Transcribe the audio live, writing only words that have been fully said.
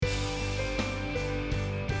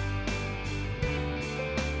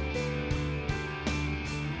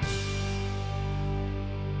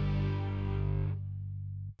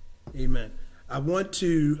Amen. I want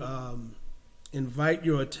to invite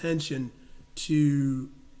your attention to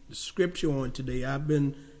the scripture on today. I've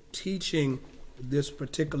been teaching this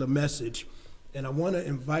particular message, and I want to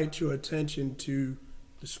invite your attention to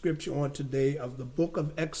the scripture on today of the book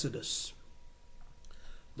of Exodus.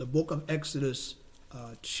 The book of Exodus,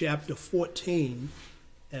 chapter 14,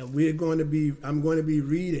 and I'm going to be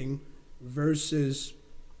reading verses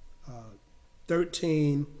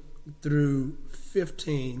 13 through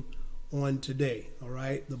 15 on today. All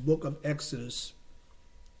right, the book of Exodus,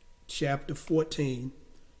 chapter 14,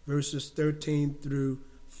 verses 13 through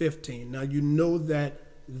 15. Now, you know that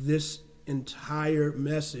this entire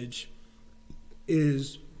message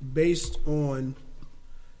is based on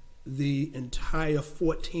the entire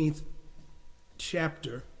 14th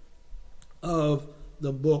chapter of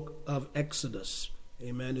the book of Exodus.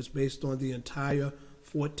 Amen. It's based on the entire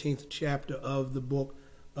 14th chapter of the book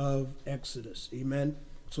of Exodus. Amen.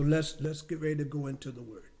 So let's get ready to go into the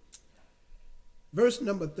word. Verse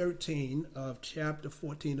number 13 of chapter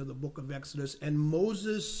 14 of the book of Exodus. And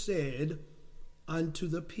Moses said unto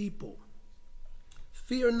the people,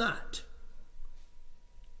 fear not,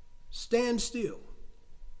 stand still,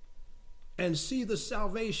 and see the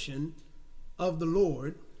salvation of the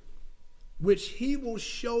Lord, which he will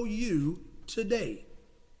show you today.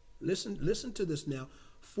 Listen to this now.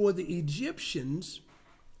 For the Egyptians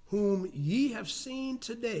whom ye have seen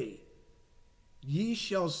today, ye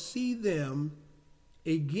shall see them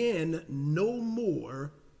again no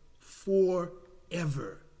more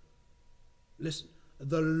forever. Listen,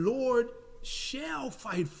 the Lord shall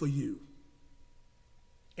fight for you,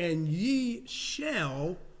 and ye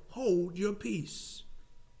shall hold your peace.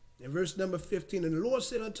 In verse number 15, and the Lord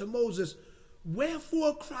said unto Moses,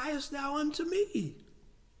 wherefore criest thou unto me?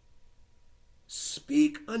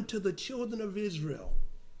 Speak unto the children of Israel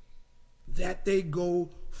that they go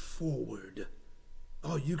forward.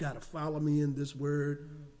 Oh, you got to follow me in this word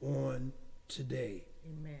on today.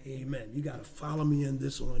 Amen. Amen. You got to follow me in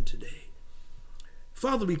this on today.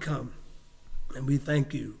 Father, we come and we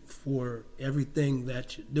thank you for everything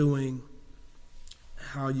that you're doing,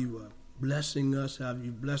 how you are blessing us, how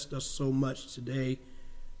you've blessed us so much today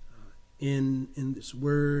in this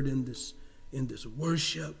word, in this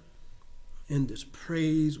worship, in this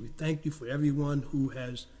praise. We thank you for everyone who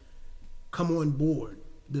has come on board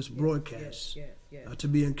this broadcast to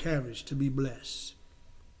be encouraged, to be blessed.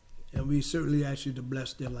 And we certainly ask you to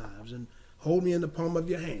bless their lives and hold me in the palm of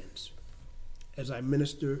your hands as I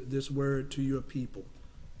minister this word to your people.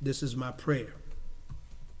 This is my prayer.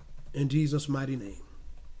 In Jesus' mighty name,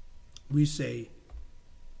 we say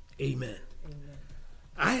amen. Amen.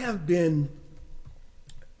 I have been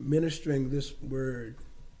ministering this word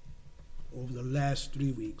over the last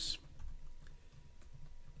 3 weeks.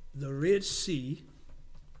 The Red Sea,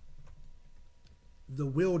 the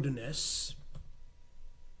wilderness,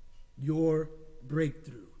 your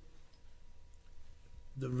breakthrough.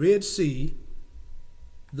 The Red Sea,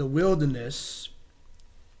 the wilderness,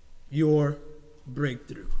 your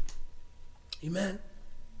breakthrough. Amen.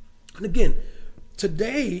 And again,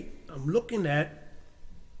 today I'm looking at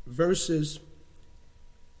verses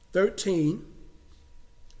 13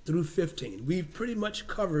 through 15. We've pretty much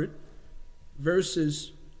covered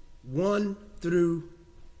verses 1 through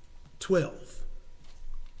 12.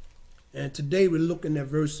 And today we're looking at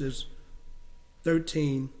verses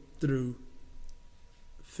 13 through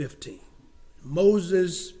 15.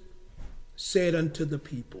 Moses said unto the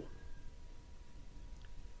people,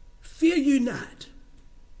 fear you not,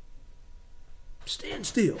 stand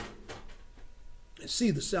still, and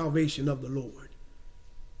see the salvation of the Lord,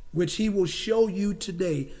 which he will show you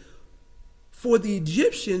today. For the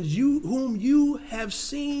Egyptians whom you have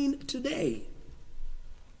seen today.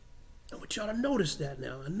 I want y'all to notice that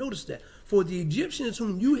now. I notice that. For the Egyptians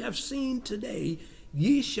whom you have seen today,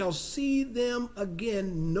 ye shall see them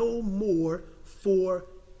again no more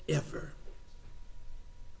forever.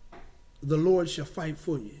 The Lord shall fight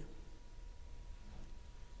for you.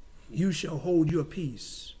 You shall hold your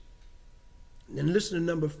peace. And then listen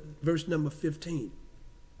to verse number 15.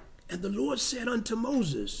 And the Lord said unto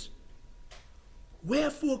Moses,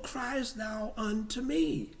 wherefore criest thou unto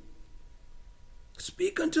me?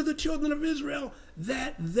 Speak unto the children of Israel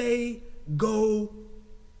that they go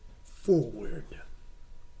forward.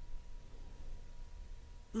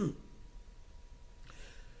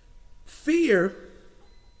 Fear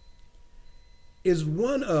is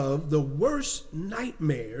one of the worst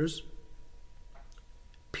nightmares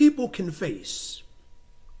people can face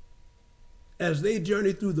as they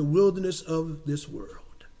journey through the wilderness of this world.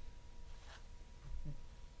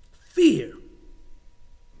 Fear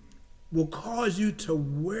will cause you to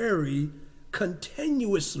worry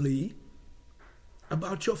continuously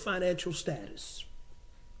about your financial status.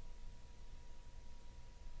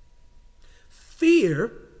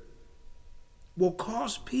 Fear will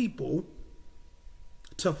cause people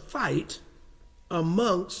to fight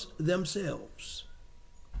amongst themselves.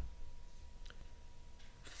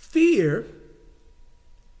 Fear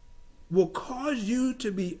will cause you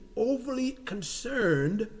to be overly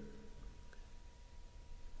concerned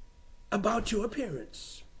about your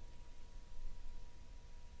appearance.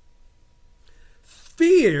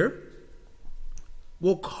 Fear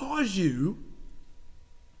will cause you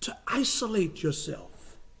to isolate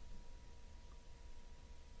yourself.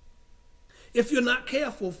 If you're not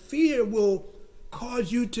careful, fear will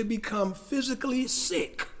cause you to become physically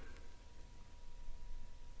sick.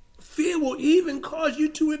 Fear will even cause you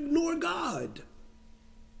to ignore God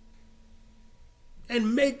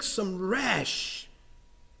and make some rash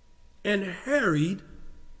and hurried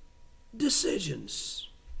decisions.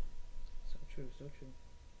 So true, so true.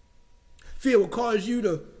 Fear will cause you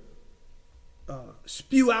to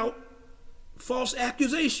spew out false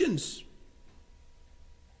accusations.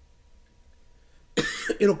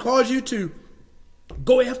 It'll cause you to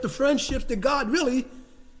go after friendships that God really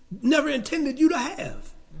never intended you to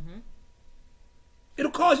have. Mm-hmm.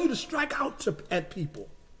 It'll cause you to strike out at people.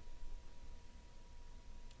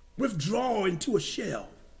 Withdraw into a shell.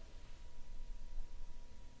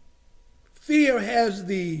 Fear has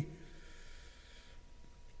the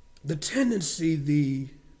tendency, the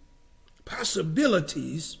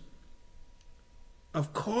possibilities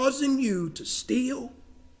of causing you to steal,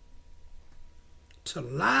 to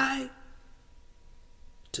lie,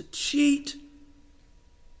 to cheat,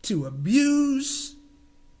 to abuse,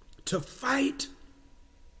 to fight,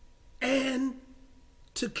 and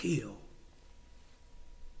to kill.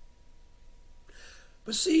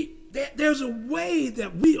 But see, there's a way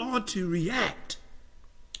that we ought to react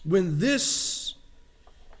when this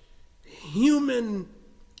human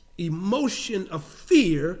emotion of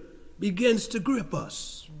fear begins to grip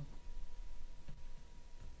us.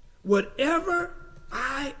 Whatever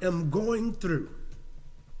I am going through,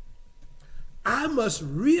 I must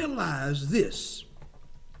realize this.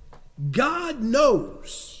 God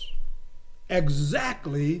knows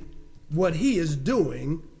exactly what he is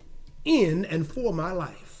doing in and for my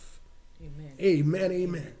life. Amen. Amen,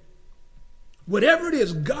 amen. Whatever it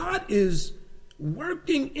is, God is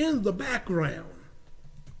working in the background,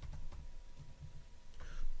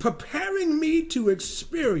 preparing me to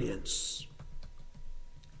experience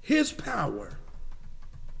his power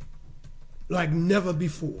like never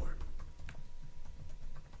before.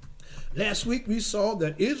 Last week we saw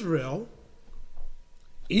that Israel,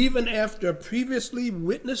 even after previously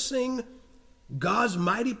witnessing God's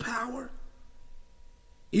mighty power,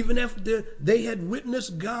 even after they had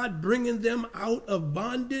witnessed God bringing them out of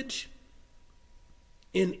bondage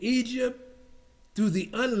in Egypt through the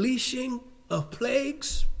unleashing of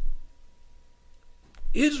plagues,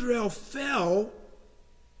 Israel fell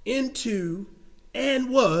into and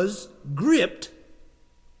was gripped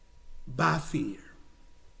by fear.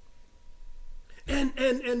 And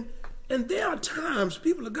there are times,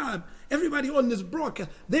 people of God, everybody on this broadcast,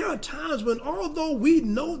 there are times when although we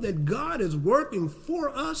know that God is working for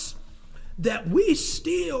us, that we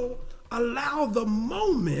still allow the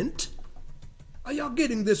moment, are y'all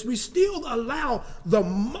getting this? We still allow the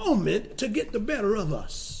moment to get the better of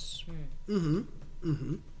us.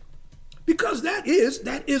 Because that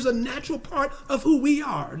is a natural part of who we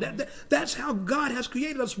are. That's how God has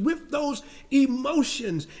created us, with those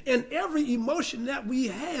emotions. And every emotion that we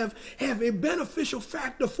have a beneficial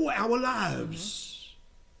factor for our lives.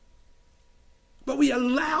 But we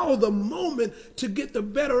allow the moment to get the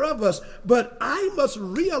better of us. But I must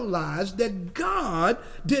realize that God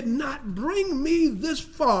did not bring me this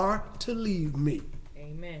far to leave me.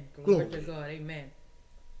 Amen. Glory to God. Amen.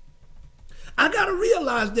 I got to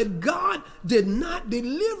realize that God did not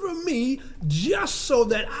deliver me just so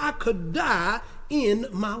that I could die in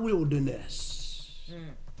my wilderness.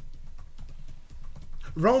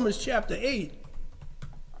 Romans chapter 8,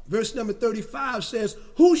 verse number 35 says,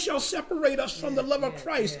 who shall separate us from the love of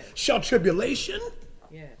Christ? Shall tribulation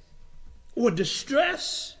or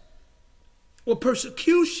distress or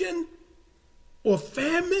persecution or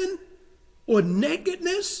famine or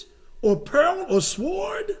nakedness or peril or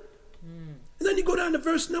sword? And then you go down to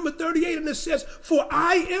verse number 38 and it says, for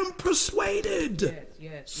I am persuaded.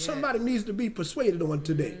 Somebody needs to be persuaded on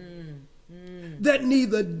today. That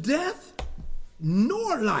neither death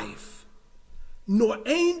nor life, nor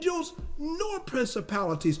angels, nor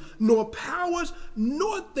principalities, nor powers,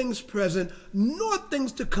 nor things present, nor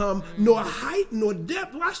things to come, nor height, nor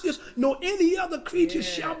depth, watch this, nor any other creature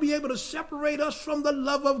shall be able to separate us from the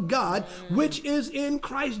love of God, which is in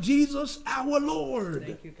Christ Jesus our Lord.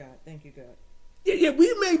 Thank you, God. Thank you, God. Yeah,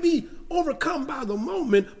 we may be overcome by the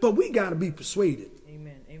moment, but we got to be persuaded.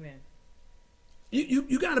 Amen. Amen.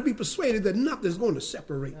 You got to be persuaded that nothing's going to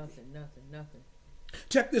separate. Nothing.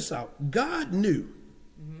 Check this out. God knew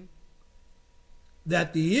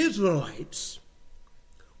that the Israelites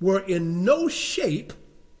were in no shape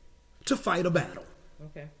to fight a battle.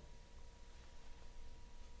 Okay.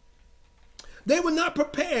 They were not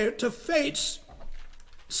prepared to face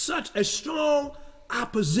such a strong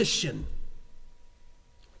opposition,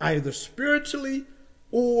 either spiritually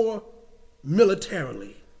or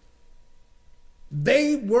militarily.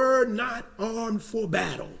 They were not armed for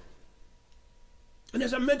battle. And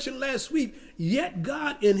as I mentioned last week, yet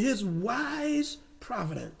God in his wise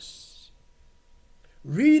providence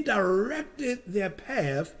redirected their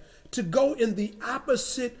path to go in the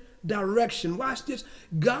opposite direction. Watch this.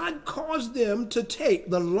 God caused them to take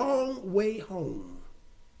the long way home,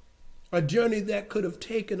 a journey that could have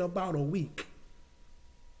taken about a week.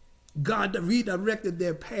 God redirected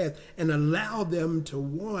their path and allowed them to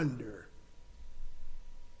wander.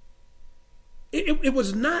 It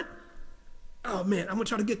was not, oh man, I'm going to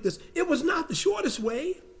try to get this. It was not the shortest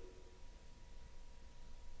way.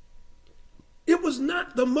 It was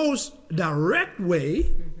not the most direct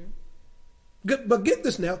way. But get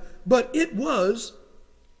this now. But it was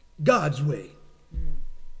God's way.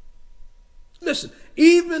 Listen,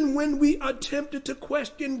 even when we are tempted to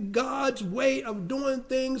question God's way of doing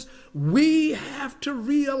things, we have to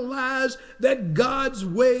realize that God's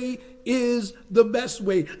way is the best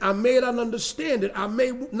way. I may not understand it. I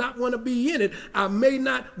may not want to be in it. I may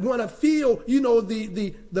not want to feel,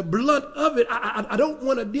 the blunt of it. I don't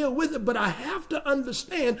want to deal with it, but I have to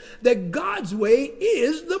understand that God's way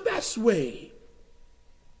is the best way.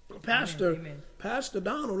 Pastor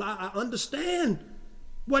Donald, I understand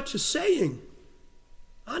what you're saying.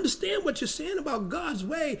 I understand what you're saying about God's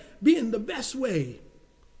way being the best way.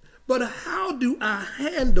 But how do I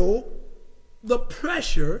handle the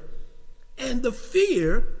pressure and the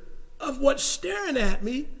fear of what's staring at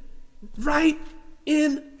me right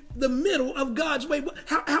in the middle of God's way?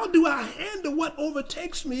 How do I handle what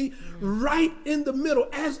overtakes me right in the middle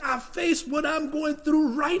as I face what I'm going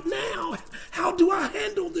through right now? How do I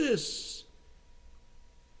handle this?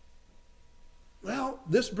 Well,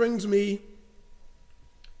 this brings me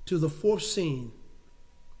to the fourth scene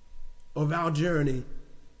of our journey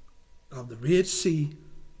of the Red Sea,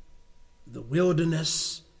 the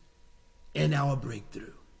wilderness, and our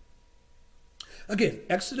breakthrough. Again,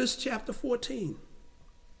 Exodus chapter 14,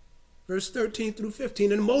 verse 13 through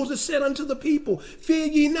 15. And Moses said unto the people, fear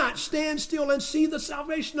ye not, stand still and see the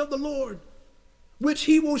salvation of the Lord, which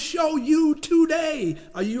he will show you today.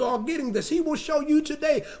 Are you all getting this? He will show you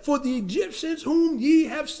today. For the Egyptians whom ye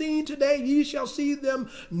have seen today, ye shall see them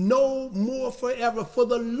no more forever. For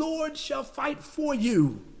the Lord shall fight for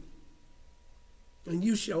you, and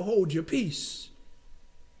you shall hold your peace.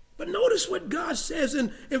 But notice what God says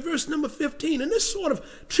in verse number 15, and this sort of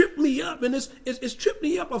tripped me up, and it's tripped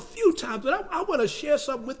me up a few times, but I want to share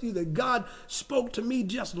something with you that God spoke to me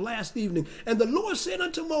just last evening. And the Lord said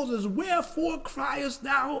unto Moses, wherefore criest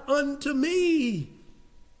thou unto me?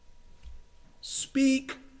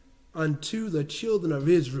 Speak unto the children of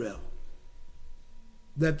Israel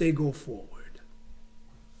that they go forward.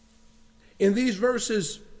 In these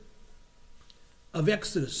verses of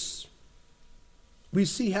Exodus, we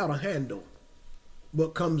see how to handle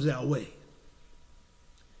what comes our way.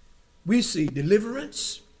 We see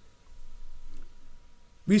deliverance.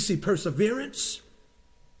 We see perseverance.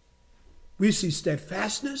 We see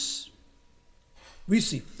steadfastness. We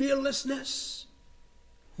see fearlessness.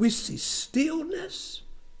 We see stillness.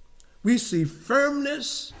 We see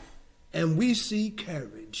firmness. And we see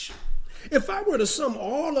courage. If I were to sum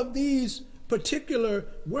all of these particular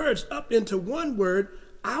words up into one word,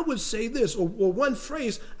 I would say this, or one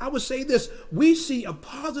phrase, I would say this: we see a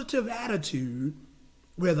positive attitude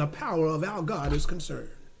where the power of our God is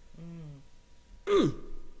concerned.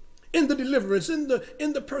 In the deliverance, in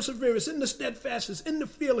the perseverance, in the steadfastness, in the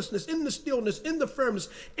fearlessness, in the stillness, in the firmness,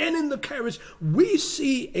 and in the courage, we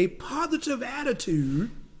see a positive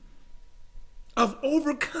attitude of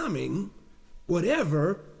overcoming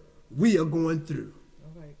whatever we are going through.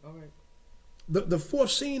 All right. The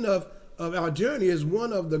fourth scene of our journey is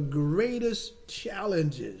one of the greatest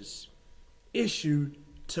challenges issued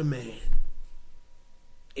to man.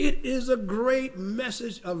 It is a great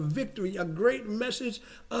message of victory, a great message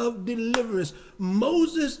of deliverance.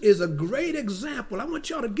 Moses is a great example. I want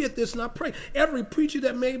y'all to get this, and I pray every preacher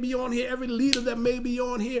that may be on here, every leader that may be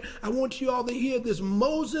on here, I want you all to hear this.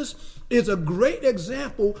 Moses is a great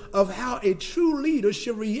example of how a true leader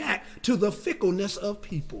should react to the fickleness of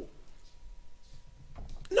people.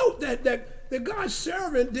 Note that God's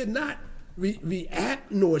servant did not react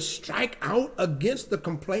nor strike out against the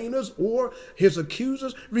complainers or his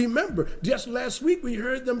accusers. Remember, just last week we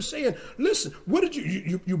heard them saying, listen, what did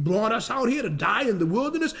you brought us out here to die in the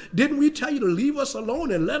wilderness? Didn't we tell you to leave us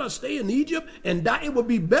alone and let us stay in Egypt and die? It would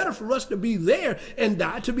be better for us to be there and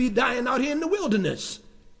die to be dying out here in the wilderness.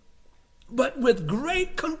 But with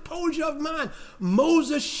great composure of mind,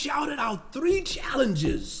 Moses shouted out 3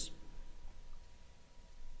 challenges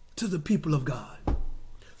to the people of God.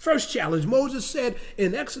 First challenge, Moses said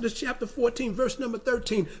in Exodus chapter 14, verse number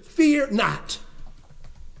 13, fear not.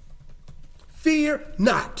 Fear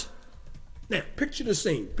not. Now, picture the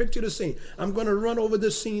scene. Picture the scene. I'm going to run over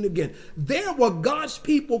this scene again. There were God's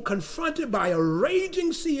people confronted by a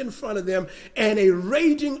raging sea in front of them and a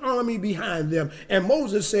raging army behind them. And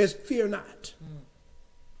Moses says, fear not.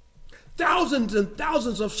 Thousands and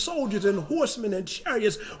thousands of soldiers and horsemen and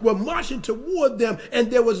chariots were marching toward them,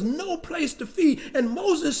 and there was no place to flee. And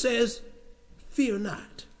Moses says, fear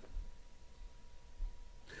not.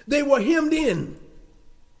 They were hemmed in.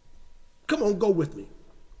 Come on, go with me.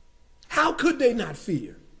 How could they not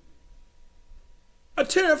fear? A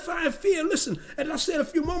terrifying fear, listen, as I said a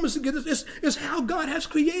few moments ago, this is how God has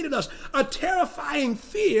created us. A terrifying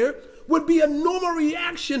fear would be a normal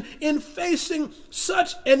reaction in facing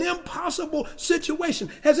such an impossible situation.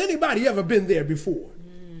 Has anybody ever been there before?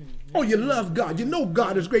 Oh, you love God. You know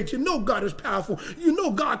God is great. You know God is powerful. You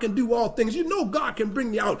know God can do all things. You know God can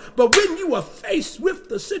bring you out. But when you are faced with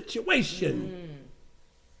the situation,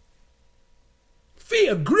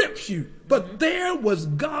 fear grips you. But there was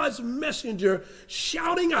God's messenger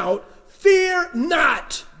shouting out, fear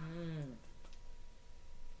not.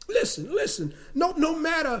 Listen. No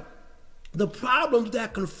matter the problems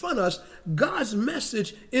that confront us, God's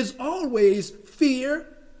message is always fear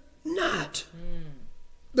not.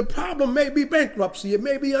 The problem may be bankruptcy, it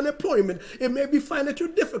may be unemployment, it may be financial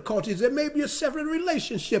difficulties, it may be a severed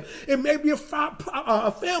relationship, it may be a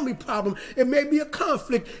family problem, it may be a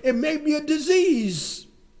conflict, it may be a disease.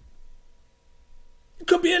 It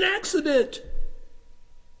could be an accident,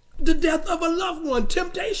 the death of a loved one,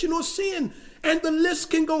 temptation or sin. And the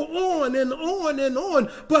list can go on and on and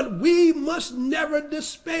on, but we must never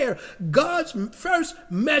despair. God's first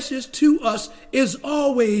message to us is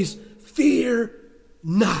always fear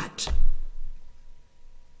not.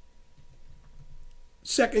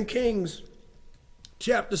 2 Kings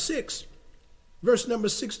chapter 6, verse number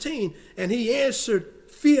 16, and he answered,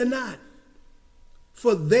 fear not,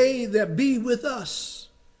 for they that be with us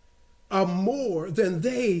are more than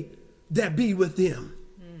they that be with them.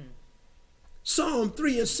 Psalm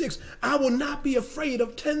 3 and 6, I will not be afraid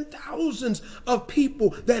of 10,000s of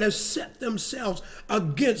people that have set themselves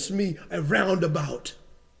against me around about.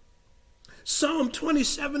 Psalm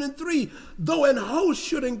 27 and 3, though an host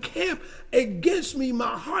should encamp against me,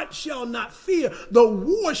 my heart shall not fear. The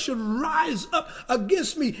war should rise up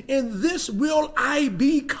against me. In this will I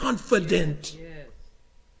be confident. Yes.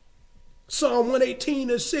 Psalm 118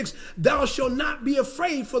 and 6, thou shalt not be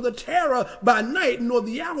afraid for the terror by night, nor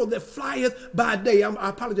the arrow that flieth by day. I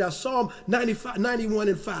apologize, Psalm 91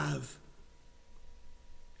 and 5.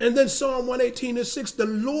 And then Psalm 118 and 6, the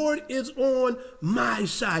Lord is on my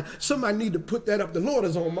side. Somebody need to put that up. The Lord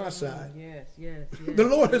is on my side. Yes. The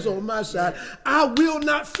Lord is on my side. I will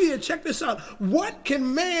not fear. Check this out. What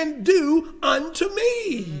can man do unto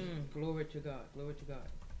me? Glory to God. Glory to God.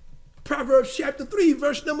 Proverbs chapter 3,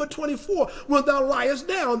 verse number 24. When thou liest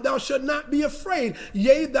down, thou shalt not be afraid.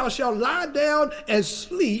 Yea, thou shalt lie down and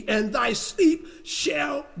sleep, and thy sleep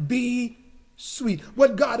shall be sweet.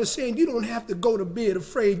 What God is saying, you don't have to go to bed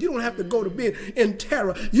afraid. You don't have to go to bed in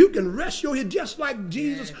terror. You can rest your head just like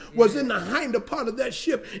Jesus was in the hinder part of that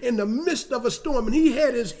ship in the midst of a storm, and he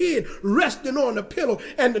had his head resting on the pillow,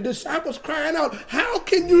 and the disciples crying out, how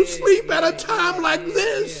can you sleep at a time like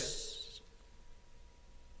this?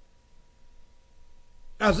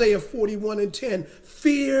 Isaiah 41 and 10,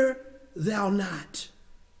 fear thou not,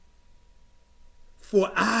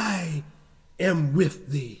 for I am with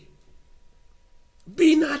thee.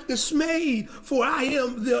 Be not dismayed, for I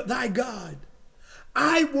am thy God.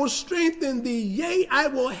 I will strengthen thee, yea, I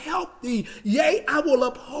will help thee, yea, I will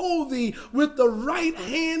uphold thee with the right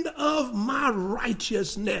hand of my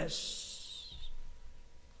righteousness.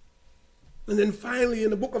 And then finally in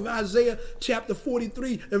the book of Isaiah, chapter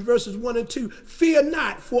 43 and verses 1 and 2, fear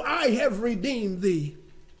not, for I have redeemed thee.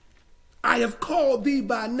 I have called thee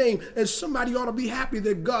by name. And somebody ought to be happy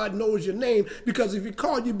that God knows your name, because if he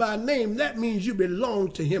called you by name, that means you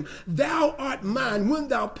belong to him. Thou art mine. When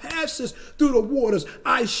thou passest through the waters,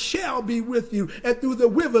 I shall be with you. And through the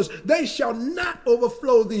rivers, they shall not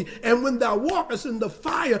overflow thee. And when thou walkest in the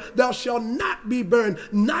fire, thou shalt not be burned,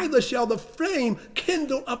 neither shall the flame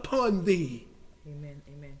kindle upon thee. Amen.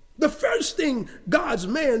 Amen. The first thing God's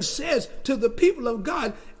man says to the people of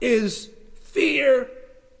God is fear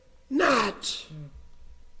not.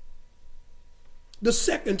 The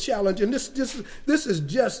second challenge, and this is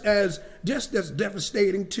just as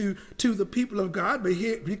devastating to the people of God, but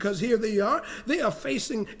because here they are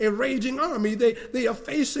facing a raging army. They are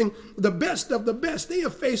facing the best of the best. They are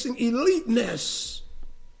facing eliteness.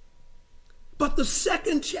 But the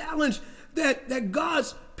second challenge that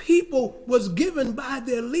God's people was given by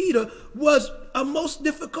their leader was a most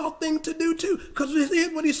difficult thing to do too. Because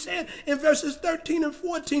here's what he said in verses 13 and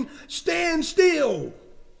 14, stand still.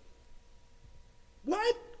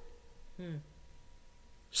 What?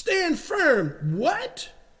 Stand firm. What?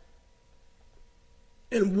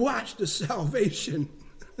 And watch the salvation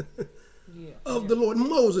of the Lord.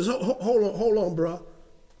 Moses, hold on, bro.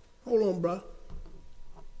 Hold on, bro.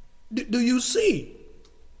 Do you see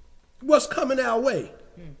what's coming our way?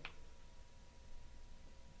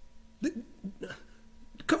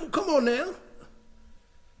 Come on now.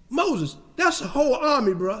 Moses, that's a whole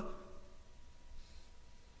army, bro.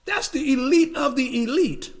 That's the elite of the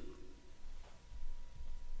elite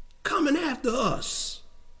coming after us.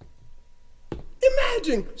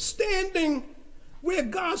 Imagine standing where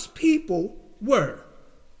God's people were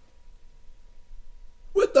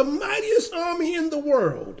with the mightiest army in the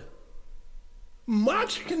world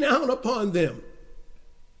marching down upon them.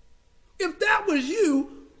 If that was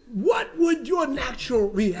you, what would your natural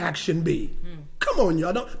reaction be? Come on,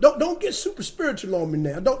 y'all. Don't get super spiritual on me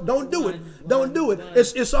now. Don't do it. Don't do it.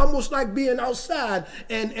 It's almost like being outside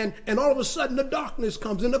and all of a sudden the darkness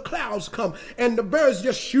comes and the clouds come and the birds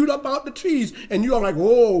just shoot up out the trees and you're like,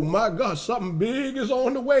 oh my God, something big is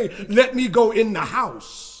on the way. Let me go in the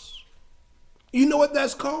house. You know what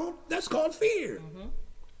that's called? That's called fear.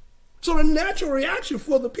 So the natural reaction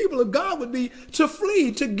for the people of God would be to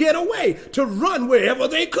flee, to get away, to run wherever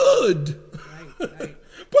they could. Right.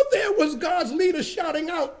 But there was God's leader shouting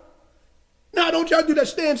out, now don't y'all do that,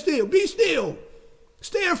 stand still, be still,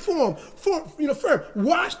 stand firm,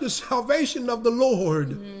 watch the salvation of the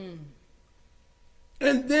Lord.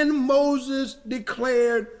 And then Moses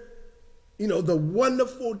declared, the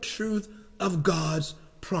wonderful truth of God's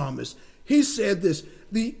promise. He said this,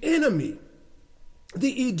 the enemy,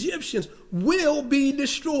 the Egyptians will be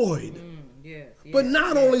destroyed. But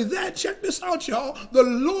not only that, check this out, y'all. The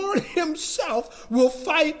Lord himself will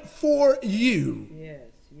fight for you.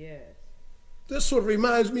 Yes. This sort of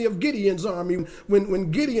reminds me of Gideon's army.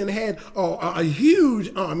 When Gideon had a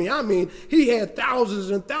huge army, I mean, he had thousands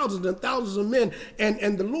and thousands and thousands of men.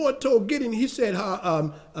 And the Lord told Gideon, he said,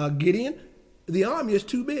 Gideon, the army is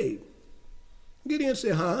too big. Gideon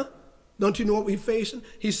said, don't you know what we're facing?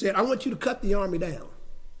 He said, I want you to cut the army down.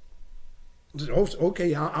 I said,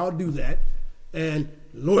 okay, I'll do that. And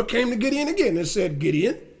the Lord came to Gideon again and said,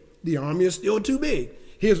 Gideon, the army is still too big.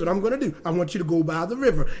 Here's what I'm going to do. I want you to go by the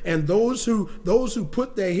river. And those who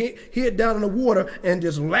put their head down in the water and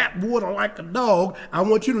just lap water like a dog, I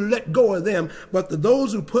want you to let go of them. But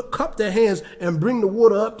those who cup their hands and bring the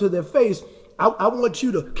water up to their face, I want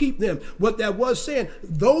you to keep them. What that was saying,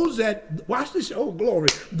 those that, watch this, oh glory,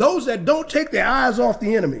 those that don't take their eyes off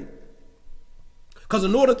the enemy. Because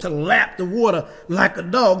in order to lap the water like a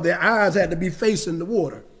dog, their eyes had to be facing the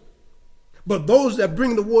water. But those that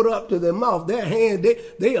bring the water up to their mouth, their hand,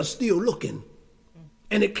 they are still looking.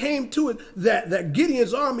 And it came to it that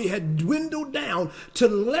Gideon's army had dwindled down to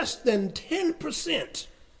less than 10%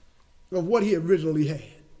 of what he originally had.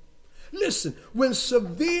 Listen, when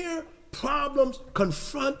severe problems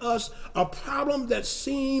confront us, a problem that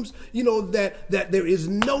seems, that there is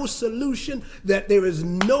no solution, that there is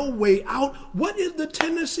no way out, what is the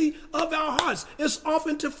tendency of our hearts? It's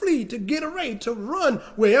often to flee, to get away, to run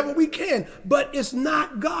wherever we can, but it's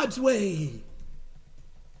not God's way.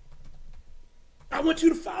 I want you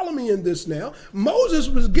to follow me in this now. Moses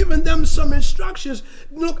was giving them some instructions.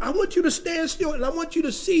 Look, I want you to stand still, and I want you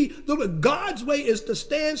to see that God's way is to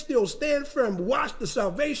stand still, stand firm, watch the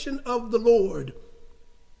salvation of the Lord.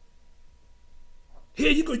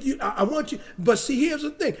 Here you go. I want you, but see, here's the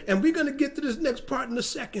thing, and we're going to get to this next part in a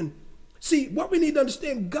second. See, what we need to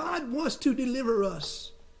understand, God wants to deliver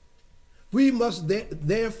us We must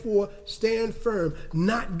therefore stand firm,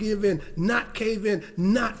 not give in, not cave in,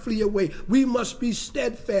 not flee away. We must be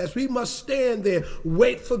steadfast. We must stand there,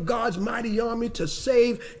 wait for God's mighty army to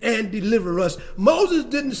save and deliver us. Moses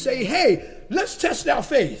didn't say, hey, let's test our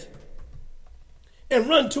faith and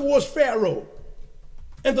run towards Pharaoh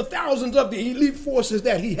and the thousands of the elite forces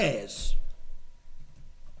that he has.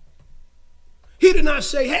 He did not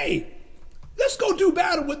say, hey, let's go do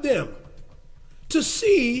battle with them to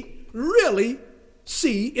really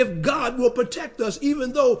see if God will protect us,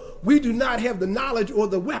 even though we do not have the knowledge or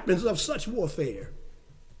the weapons of such warfare.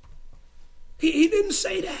 He didn't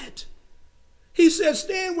say that. He said,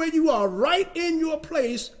 stand where you are, right in your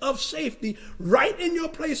place of safety, right in your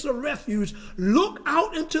place of refuge. Look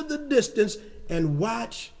out into the distance and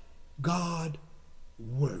watch God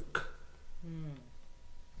work.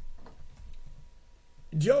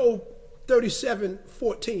 Job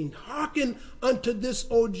 37:14. Hearken unto this,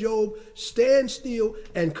 O Job, stand still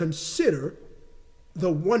and consider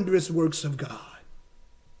the wondrous works of God.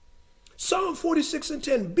 Psalm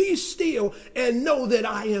 46:10. Be still and know that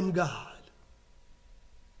I am God.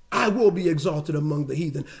 I will be exalted among the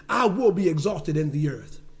heathen. I will be exalted in the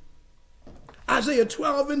earth. Isaiah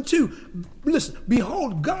 12:2. Listen,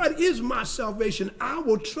 behold, God is my salvation. I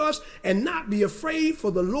will trust and not be afraid, for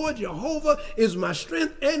the Lord Jehovah is my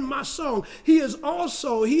strength and my song. He has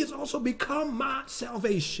also become my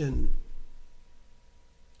salvation.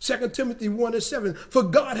 2 Timothy 1:7. For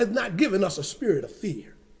God hath not given us a spirit of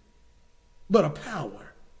fear, but of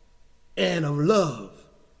power and of love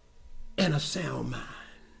and a sound mind.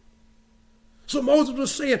 So Moses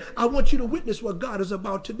was saying, I want you to witness what God is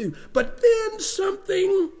about to do. But then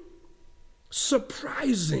something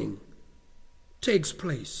surprising takes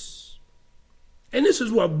place. And this is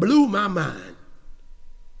what blew my mind.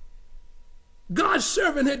 God's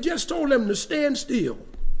servant had just told them to stand still.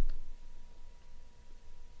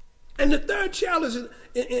 And the third challenge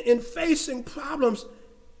in facing problems,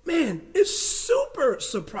 man, is super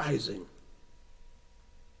surprising.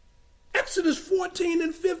 Exodus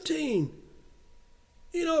 14:15.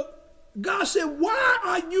 You know, God said, why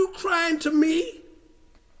are you crying to me?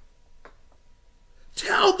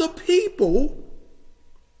 Tell the people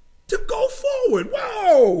to go forward.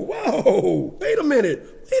 Whoa, wait a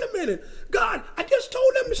minute. God, I just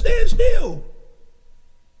told them to stand still.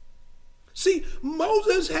 See,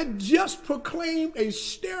 Moses had just proclaimed a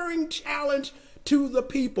stirring challenge to the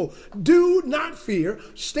people. Do not fear,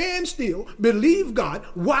 stand still, believe God,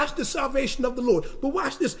 watch the salvation of the Lord. But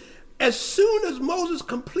watch this. As soon as Moses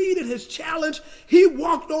completed his challenge, he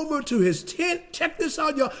walked over to his tent. Check this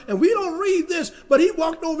out, y'all. And we don't read this, but he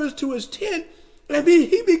walked over to his tent and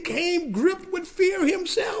he became gripped with fear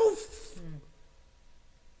himself.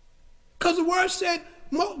 Because the word said,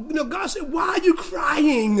 God said, why are you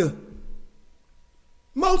crying?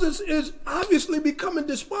 Moses is obviously becoming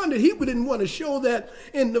despondent. He didn't want to show that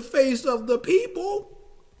in the face of the people.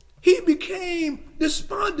 He became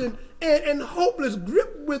despondent and hopeless,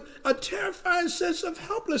 gripped with a terrifying sense of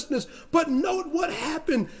helplessness. But note what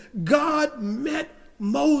happened. God met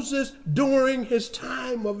Moses during his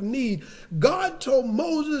time of need. God told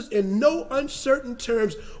Moses in no uncertain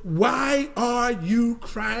terms, why are you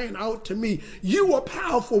crying out to me? You are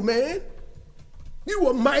powerful, man. You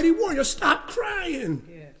are a mighty warrior. Stop crying.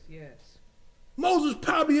 Yes. Moses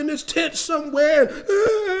probably in his tent somewhere.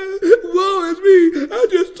 Woe is me. I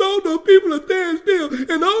just told those people to stand still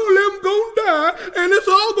and all of them gonna die and it's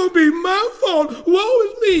all gonna be my fault. Woe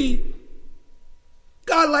is me.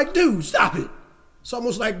 God like, dude, stop it. It's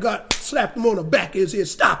almost like God slapped him on the back of his head.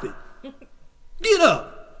 Stop it. Get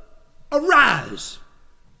up. Arise.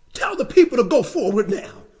 Tell the people to go forward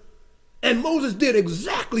now. And Moses did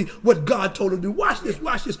exactly what God told him to do. Watch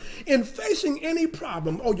this. In facing any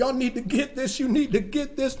problem, oh, y'all need to get this, you need to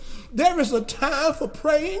get this. There is a time for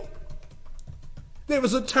praying. There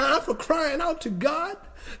is a time for crying out to God.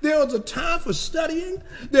 There is a time for studying.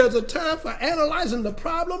 There's a time for analyzing the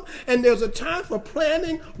problem. And there's a time for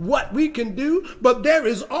planning what we can do. But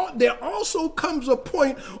there also comes a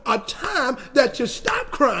point, a time that you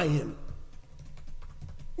stop crying.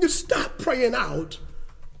 You stop praying out.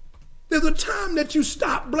 There's a time that you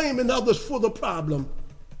stop blaming others for the problem.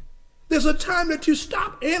 There's a time that you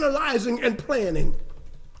stop analyzing and planning.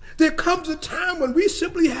 There comes a time when we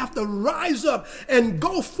simply have to rise up and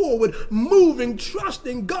go forward, moving,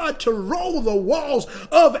 trusting God to roll the walls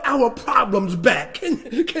of our problems back.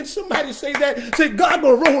 Can somebody say that? Say, God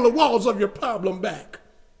will roll the walls of your problem back.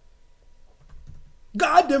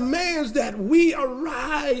 God demands that we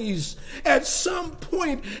arise at some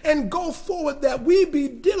point and go forward, that we be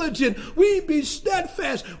diligent, we be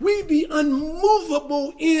steadfast, we be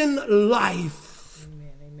unmovable in life.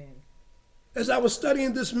 Amen. Amen. As I was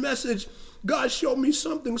studying this message, God showed me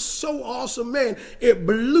something so awesome, man. It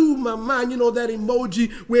blew my mind. You know that emoji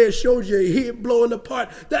where it shows your head blowing apart?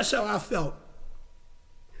 That's how I felt.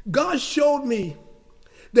 God showed me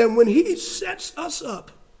that when he sets us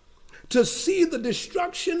up to see the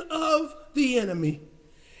destruction of the enemy,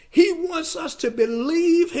 he wants us to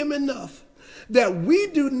believe him enough that we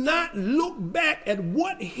do not look back at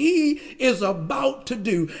what he is about to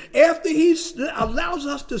do. After he allows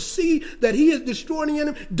us to see that he is destroying the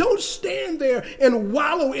enemy, don't stand there and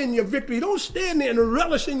wallow in your victory. Don't stand there and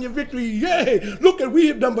relish in your victory. Yay, look at what we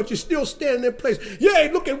have done, but you're still standing in place. Yay,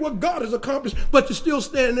 look at what God has accomplished, but you're still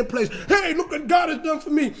standing in place. Hey, look what God has done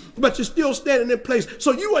for me, but you're still standing in place.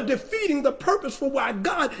 So you are defeating the purpose for why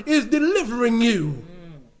God is delivering you.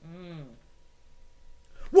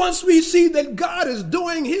 Once we see that God is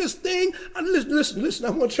doing his thing, listen,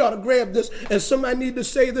 I want y'all to grab this, and somebody need to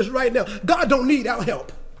say this right now. God don't need our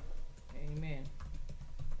help. Amen.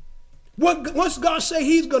 Once God say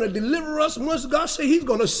he's going to deliver us, once God say he's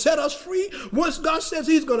going to set us free, once God says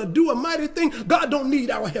he's going to do a mighty thing, God don't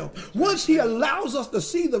need our help. Once he allows us to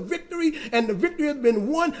see the victory and the victory has been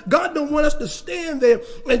won, God don't want us to stand there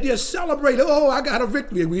and just celebrate. Oh, I got a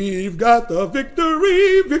victory. We've got the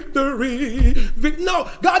victory. No,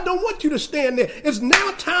 God don't want you to stand there. It's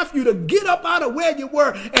now time for you to get up out of where you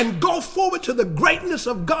were and go forward to the greatness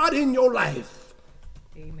of God in your life.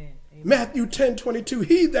 Matthew 10:22,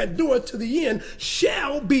 he that doeth to the end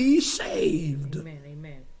shall be saved. Amen.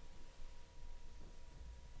 Amen.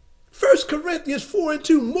 1 Corinthians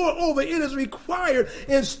 4:2, moreover, it is required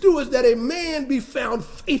in stewards that a man be found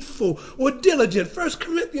faithful or diligent. 1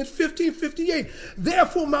 Corinthians 15:58,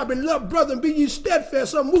 therefore, my beloved brethren, be ye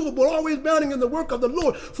steadfast, unmovable, always abounding in the work of the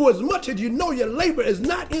Lord, for as much as you know your labor is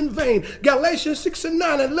not in vain. Galatians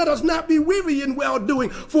 6:9, and let us not be weary in well-doing,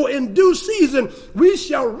 for in due season we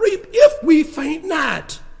shall reap if we faint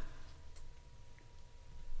not.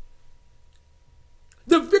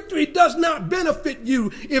 The victory does not benefit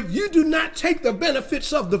you if you do not take the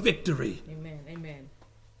benefits of the victory. Amen. Amen.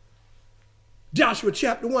 Joshua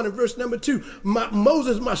chapter 1 and verse number 2.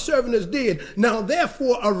 Moses, my servant, is dead. Now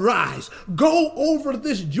therefore arise, go over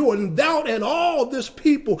this Jordan, thou and all this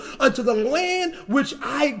people, unto the land which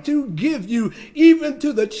I do give you, even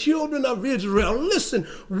to the children of Israel. Listen,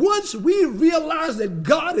 once we realize that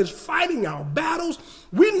God is fighting our battles,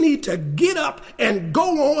 we need to get up and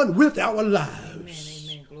go on with our lives.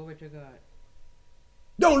 Amen. Glory to God.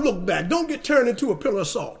 Don't look back. Don't get turned into a pillar of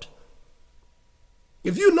salt.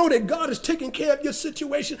 If you know that God is taking care of your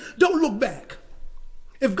situation, don't look back.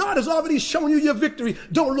 If God has already shown you your victory,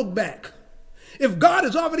 don't look back. If God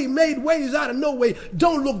has already made ways out of no way,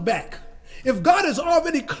 don't look back. If God has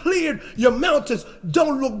already cleared your mountains,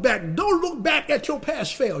 don't look back. Don't look back at your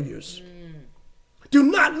past failures. Do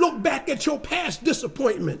not look back at your past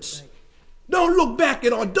disappointments. Don't look back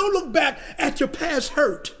at all. Don't look back at your past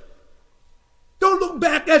hurt. Don't look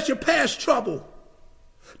back at your past trouble.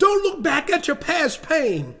 Don't look back at your past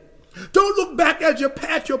pain. Don't look back at your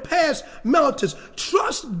past mountains.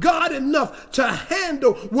 Trust God enough to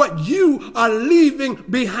handle what you are leaving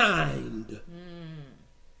behind.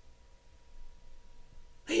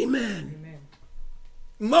 Amen. Amen.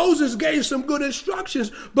 Moses gave some good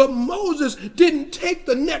instructions, but Moses didn't take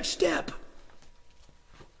the next step.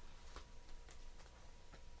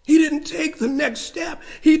 He didn't take the next step.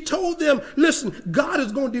 He told them, listen, God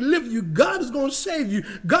is going to deliver you. God is going to save you.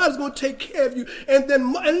 God is going to take care of you. And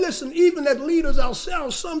listen, even as leaders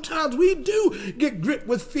ourselves, sometimes we do get gripped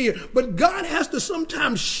with fear. But God has to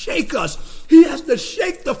sometimes shake us. He has to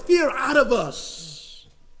shake the fear out of us.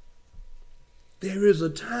 There is a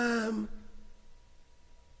time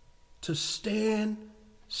to stand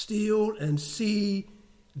still and see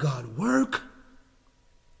God work.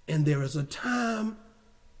 And there is a time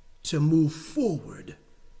to move forward,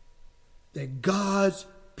 that God's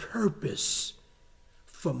purpose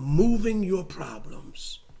for moving your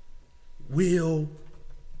problems will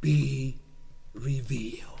be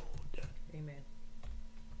revealed. Amen.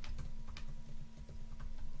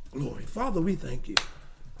 Glory. Father, we thank you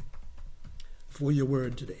for your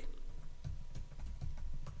word today.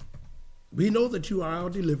 We know that you are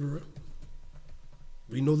our deliverer.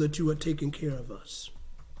 We know that you are taking care of us.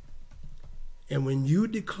 And when you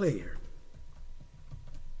declare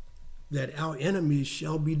that our enemies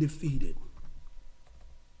shall be defeated,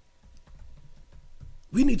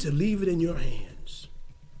 we need to leave it in your hands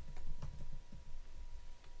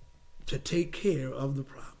to take care of the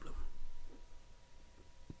problem.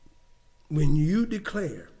 When you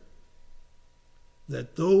declare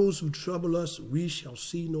that those who trouble us we shall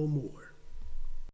see no more,